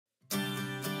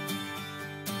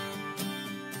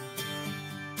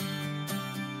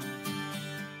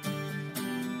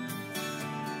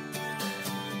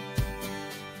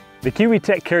The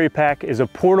Kiwitech Carry Pack is a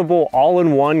portable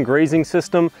all-in-one grazing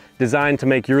system designed to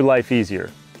make your life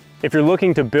easier. If you're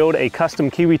looking to build a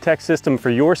custom Kiwitech system for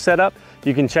your setup,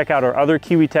 you can check out our other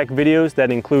Kiwitech videos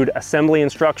that include assembly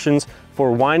instructions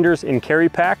for winders and carry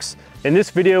packs. In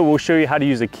this video, we'll show you how to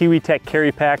use a Kiwitech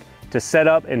Carry Pack to set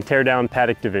up and tear down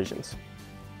paddock divisions.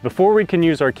 Before we can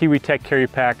use our Kiwitech Carry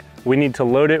Pack, we need to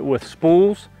load it with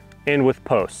spools and with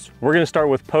posts. We're going to start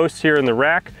with posts here in the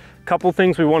rack. Couple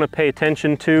things we want to pay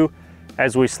attention to.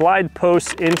 As we slide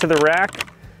posts into the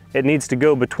rack, it needs to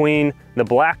go between the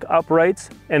black uprights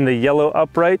and the yellow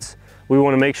uprights. We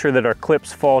want to make sure that our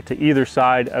clips fall to either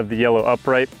side of the yellow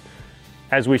upright.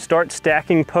 As we start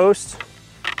stacking posts,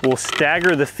 we'll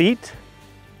stagger the feet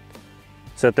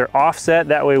so that they're offset.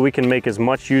 That way we can make as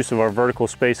much use of our vertical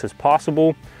space as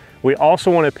possible. We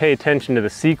also want to pay attention to the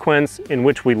sequence in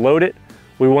which we load it.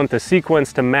 We want the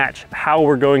sequence to match how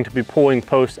we're going to be pulling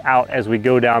posts out as we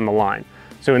go down the line.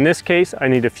 So in this case, I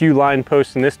need a few line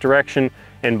posts in this direction,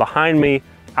 and behind me,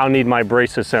 I'll need my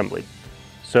brace assembly.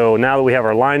 So now that we have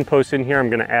our line posts in here, I'm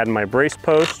gonna add my brace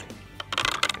post,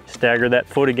 stagger that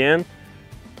foot again,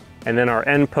 and then our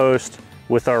end post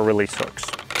with our release hooks.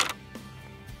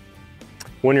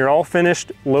 When you're all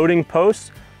finished loading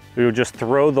posts, we will just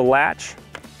throw the latch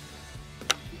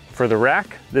for the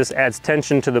rack. This adds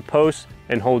tension to the post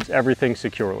and holds everything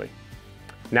securely.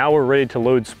 Now we're ready to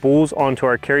load spools onto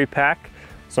our carry pack.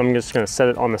 So I'm just gonna set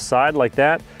it on the side like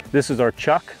that. This is our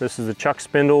chuck. This is the chuck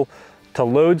spindle. To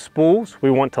load spools, we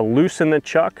want to loosen the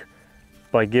chuck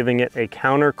by giving it a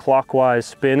counterclockwise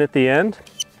spin at the end.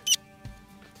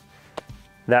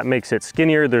 That makes it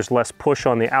skinnier. There's less push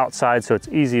on the outside, so it's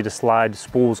easy to slide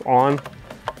spools on.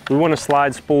 We want to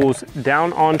slide spools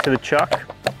down onto the chuck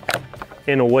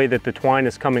in a way that the twine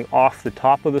is coming off the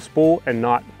top of the spool and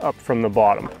not up from the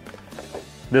bottom.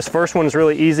 This first one is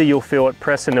really easy. You'll feel it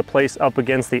press into place up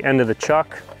against the end of the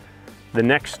chuck. The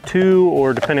next two,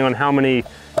 or depending on how many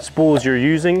spools you're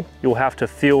using, you'll have to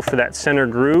feel for that center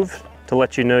groove to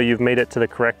let you know you've made it to the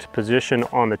correct position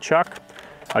on the chuck.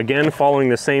 Again, following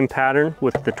the same pattern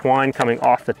with the twine coming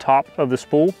off the top of the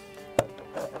spool.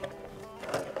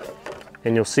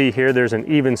 And you'll see here there's an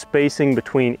even spacing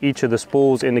between each of the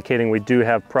spools, indicating we do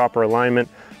have proper alignment.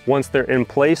 Once they're in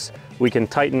place, we can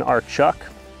tighten our chuck,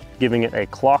 giving it a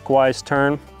clockwise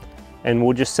turn, and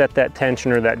we'll just set that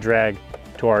tension or that drag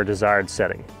to our desired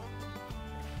setting.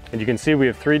 And you can see we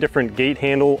have three different gate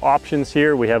handle options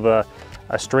here. We have a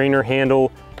strainer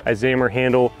handle, a zammer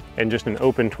handle, and just an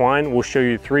open twine. We'll show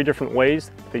you three different ways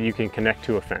that you can connect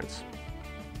to a fence.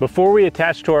 Before we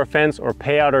attach to our fence or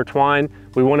pay out our twine,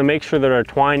 we want to make sure that our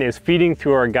twine is feeding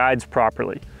through our guides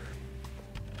properly.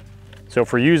 So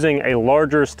if we're using a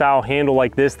larger style handle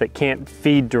like this that can't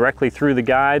feed directly through the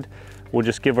guide, we'll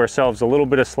just give ourselves a little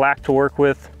bit of slack to work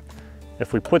with.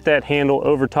 If we put that handle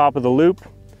over top of the loop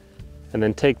and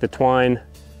then take the twine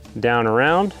down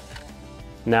around,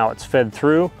 now it's fed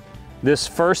through. This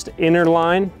first inner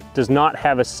line does not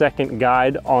have a second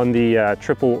guide on the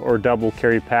triple or double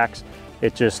carry packs.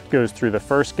 It just goes through the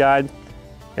first guide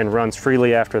and runs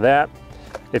freely after that.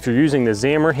 If you're using the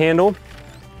zammer handle,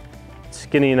 it's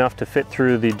skinny enough to fit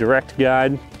through the direct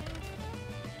guide.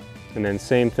 And then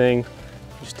same thing,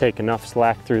 just take enough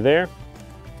slack through there.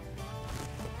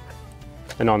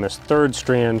 And on this third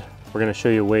strand, we're going to show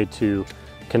you a way to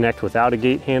connect without a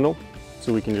gate handle,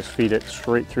 so we can just feed it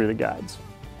straight through the guides.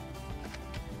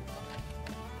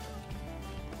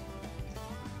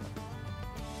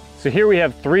 So here we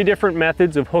have three different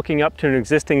methods of hooking up to an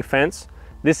existing fence.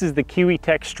 This is the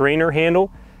Kiwitech strainer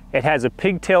handle. It has a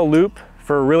pigtail loop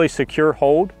for a really secure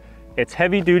hold. It's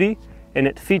heavy duty, and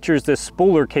it features this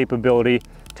spooler capability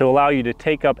to allow you to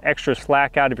take up extra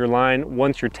slack out of your line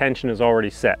once your tension is already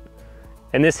set.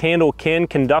 And this handle can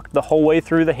conduct the whole way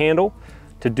through the handle.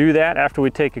 To do that, after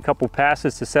we take a couple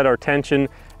passes to set our tension,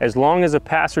 as long as a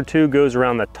pass or two goes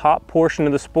around the top portion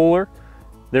of the spooler,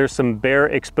 there's some bare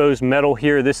exposed metal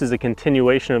here. This is a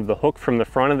continuation of the hook from the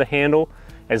front of the handle.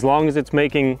 As long as it's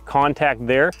making contact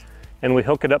there and we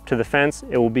hook it up to the fence,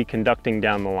 it will be conducting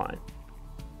down the line.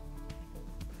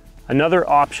 Another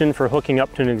option for hooking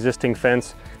up to an existing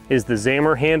fence is the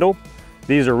zammer handle.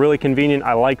 These are really convenient.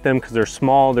 I like them because they're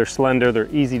small, they're slender,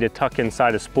 they're easy to tuck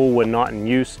inside a spool when not in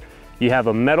use. You have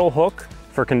a metal hook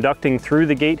for conducting through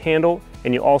the gate handle,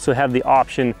 and you also have the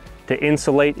option to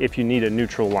insulate if you need a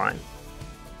neutral line.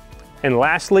 And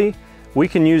lastly, we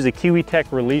can use a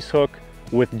Kiwitech release hook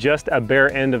with just a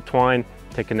bare end of twine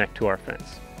to connect to our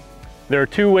fence. There are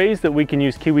two ways that we can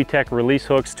use Kiwitech release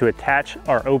hooks to attach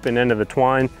our open end of the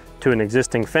twine to an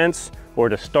existing fence or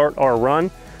to start our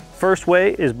run. First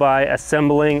way is by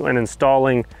assembling and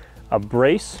installing a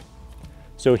brace.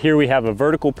 So here we have a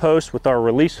vertical post with our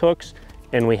release hooks,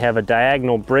 and we have a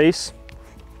diagonal brace.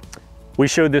 We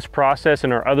showed this process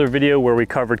in our other video where we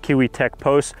covered Kiwitech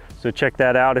posts, so check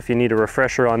that out if you need a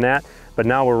refresher on that. But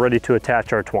now we're ready to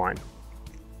attach our twine.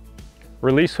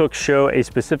 Release hooks show a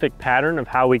specific pattern of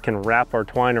how we can wrap our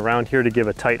twine around here to give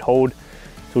a tight hold.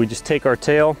 So we just take our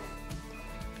tail,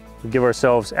 we give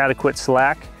ourselves adequate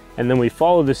slack, and then we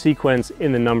follow the sequence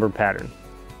in the number pattern.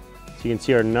 So you can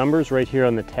see our numbers right here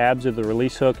on the tabs of the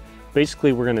release hook.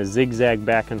 Basically, we're gonna zigzag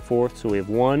back and forth. So we have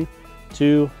 1,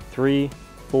 2, 3,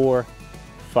 4,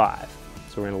 5.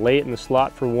 So we're gonna lay it in the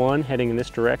slot for 1, heading in this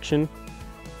direction,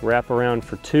 wrap around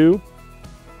for 2,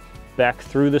 back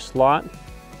through the slot,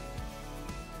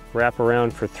 wrap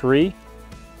around for 3.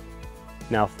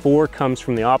 Now 4 comes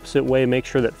from the opposite way. Make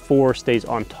sure that 4 stays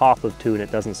on top of 2 and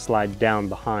it doesn't slide down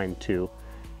behind 2.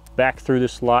 Back through the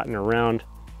slot and around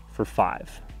for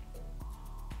 5.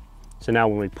 So now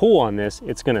when we pull on this,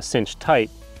 it's gonna cinch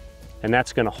tight, and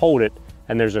that's gonna hold it,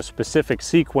 and there's a specific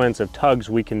sequence of tugs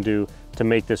we can do to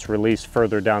make this release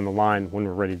further down the line when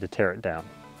we're ready to tear it down.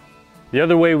 The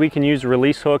other way we can use a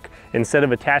release hook, instead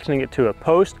of attaching it to a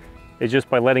post, is just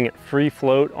by letting it free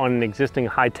float on an existing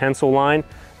high tensile line.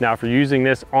 Now if you're using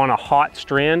this on a hot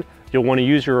strand, you'll want to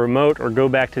use your remote or go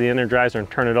back to the Energizer and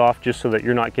turn it off just so that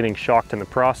you're not getting shocked in the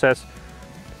process.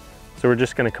 So we're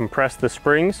just going to compress the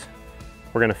springs.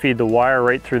 We're going to feed the wire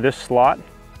right through this slot,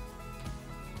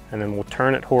 and then we'll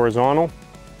turn it horizontal,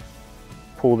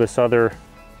 pull this other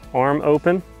arm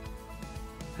open,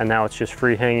 and now it's just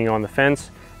free hanging on the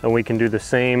fence, and we can do the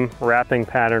same wrapping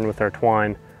pattern with our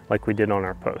twine like we did on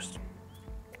our post.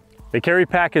 The carry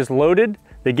pack is loaded.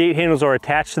 The gate handles are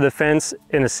attached to the fence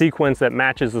in a sequence that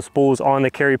matches the spools on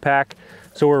the carry pack.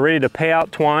 So we're ready to pay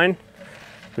out twine.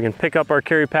 We can pick up our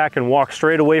carry pack and walk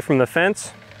straight away from the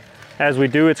fence. As we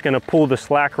do, it's gonna pull the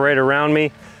slack right around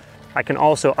me. I can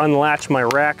also unlatch my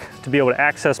rack to be able to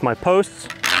access my posts.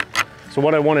 So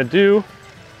what I wanna do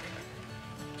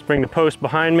is bring the post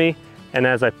behind me, and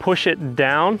as I push it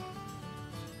down,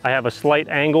 I have a slight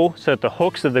angle so that the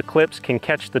hooks of the clips can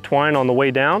catch the twine on the way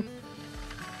down.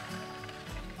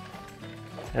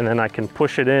 And then I can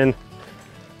push it in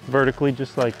vertically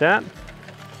just like that.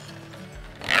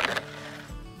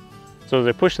 So as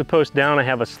I push the post down, I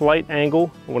have a slight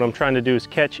angle. What I'm trying to do is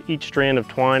catch each strand of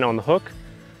twine on the hook,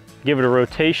 give it a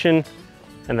rotation,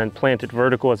 and then plant it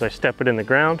vertical as I step it in the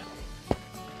ground,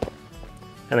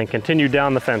 and then continue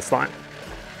down the fence line.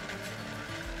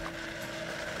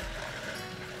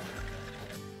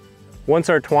 Once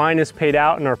our twine is paid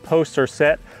out and our posts are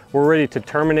set, we're ready to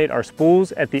terminate our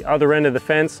spools at the other end of the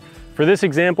fence. For this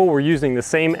example, we're using the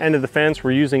same end of the fence.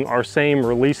 We're using our same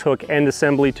release hook end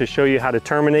assembly to show you how to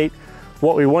terminate.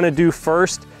 What we want to do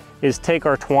first is take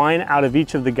our twine out of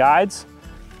each of the guides.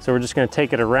 So we're just going to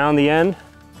take it around the end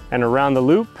and around the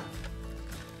loop.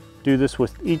 Do this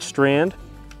with each strand.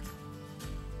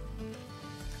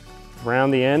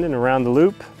 Around the end and around the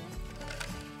loop.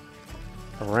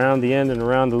 Around the end and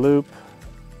around the loop.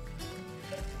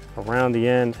 Around the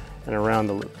end and around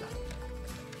the loop.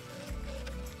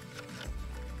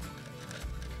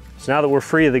 So now that we're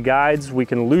free of the guides, we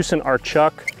can loosen our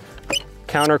chuck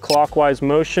counterclockwise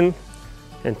motion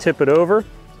and tip it over.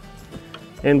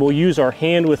 And we'll use our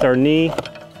hand with our knee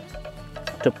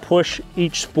to push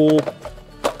each spool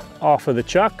off of the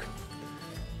chuck.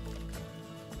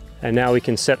 And now we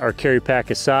can set our carry pack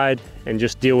aside and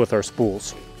just deal with our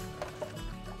spools.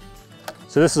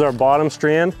 So this is our bottom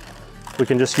strand. We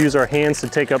can just use our hands to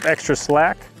take up extra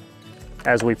slack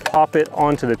as we pop it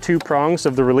onto the 2 prongs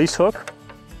of the release hook.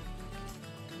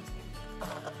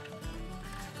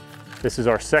 This is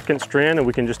our second strand, and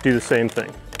we can just do the same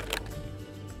thing.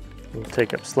 We'll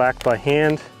take up slack by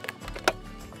hand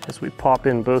as we pop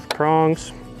in both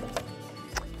prongs.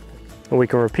 And we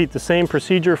can repeat the same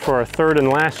procedure for our third and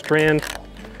last strand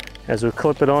as we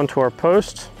clip it onto our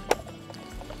post.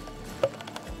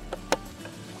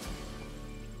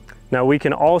 Now we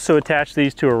can also attach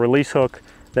these to a release hook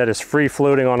that is free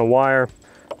floating on a wire.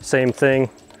 Same thing,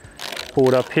 pull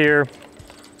it up here,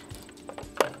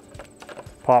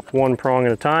 pop 1 prong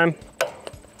at a time,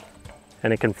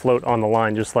 and it can float on the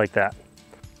line just like that.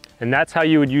 And that's how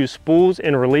you would use spools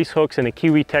and release hooks in a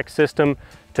Kiwitech system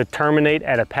to terminate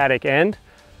at a paddock end.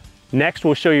 Next,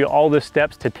 we'll show you all the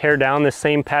steps to tear down this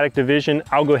same paddock division.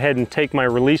 I'll go ahead and take my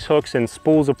release hooks and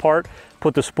spools apart,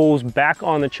 put the spools back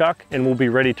on the chuck, and we'll be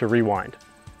ready to rewind.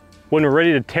 When we're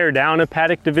ready to tear down a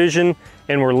paddock division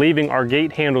and we're leaving our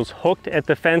gate handles hooked at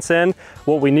the fence end,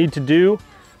 what we need to do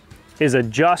is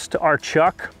adjust our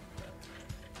chuck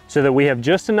so that we have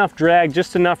just enough drag,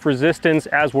 just enough resistance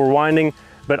as we're winding,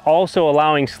 but also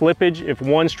allowing slippage if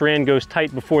one strand goes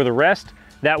tight before the rest.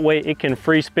 That way it can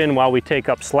free spin while we take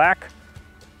up slack.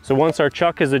 So once our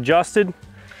chuck is adjusted,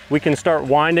 we can start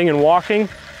winding and walking.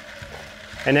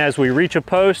 And as we reach a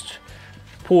post,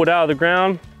 pull it out of the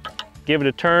ground, give it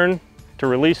a turn to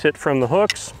release it from the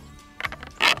hooks.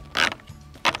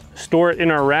 Store it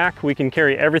in our rack. We can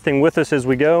carry everything with us as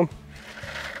we go,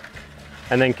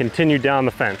 and then continue down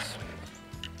the fence.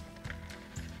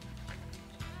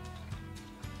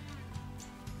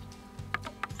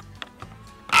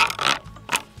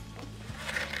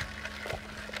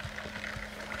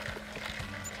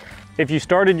 If you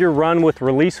started your run with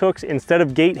release hooks instead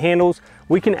of gate handles,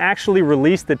 we can actually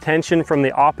release the tension from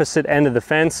the opposite end of the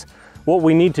fence. What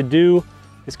we need to do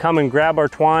is come and grab our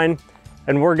twine,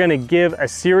 and we're gonna give a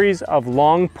series of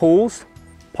long pulls,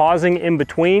 pausing in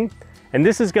between, and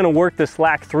this is gonna work the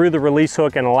slack through the release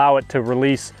hook and allow it to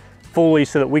release fully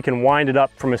so that we can wind it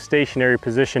up from a stationary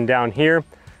position down here.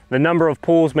 The number of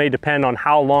pulls may depend on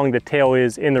how long the tail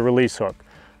is in the release hook.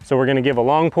 So we're gonna give a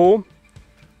long pull.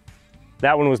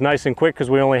 That one was nice and quick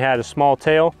because we only had a small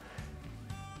tail.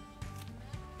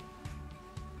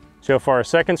 So for our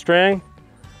second strand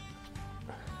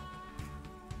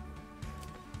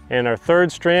and our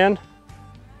third strand,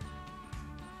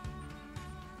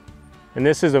 and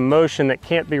this is a motion that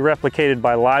can't be replicated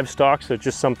by livestock, so it's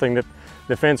just something that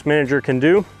the fence manager can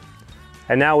do.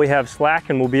 And now we have slack,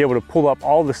 and we'll be able to pull up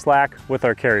all the slack with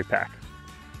our carry pack.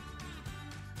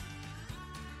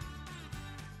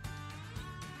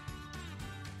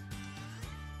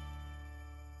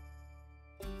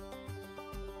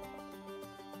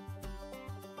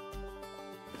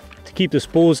 To keep the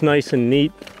spools nice and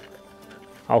neat,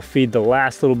 I'll feed the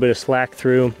last little bit of slack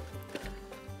through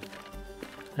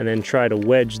and then try to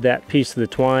wedge that piece of the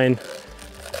twine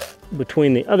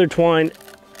between the other twine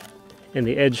and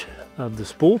the edge of the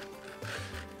spool.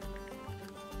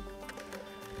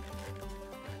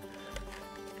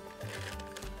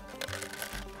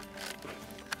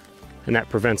 And that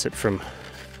prevents it from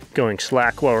going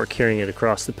slack while we're carrying it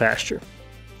across the pasture.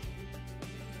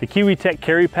 The Kiwitech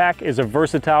Carry Pack is a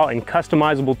versatile and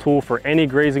customizable tool for any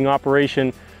grazing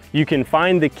operation. You can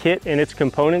find the kit and its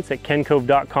components at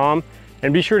kencove.com,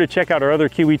 and be sure to check out our other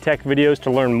Kiwitech videos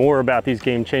to learn more about these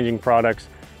game-changing products.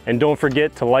 And don't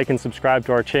forget to like and subscribe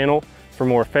to our channel for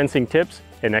more fencing tips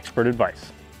and expert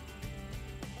advice.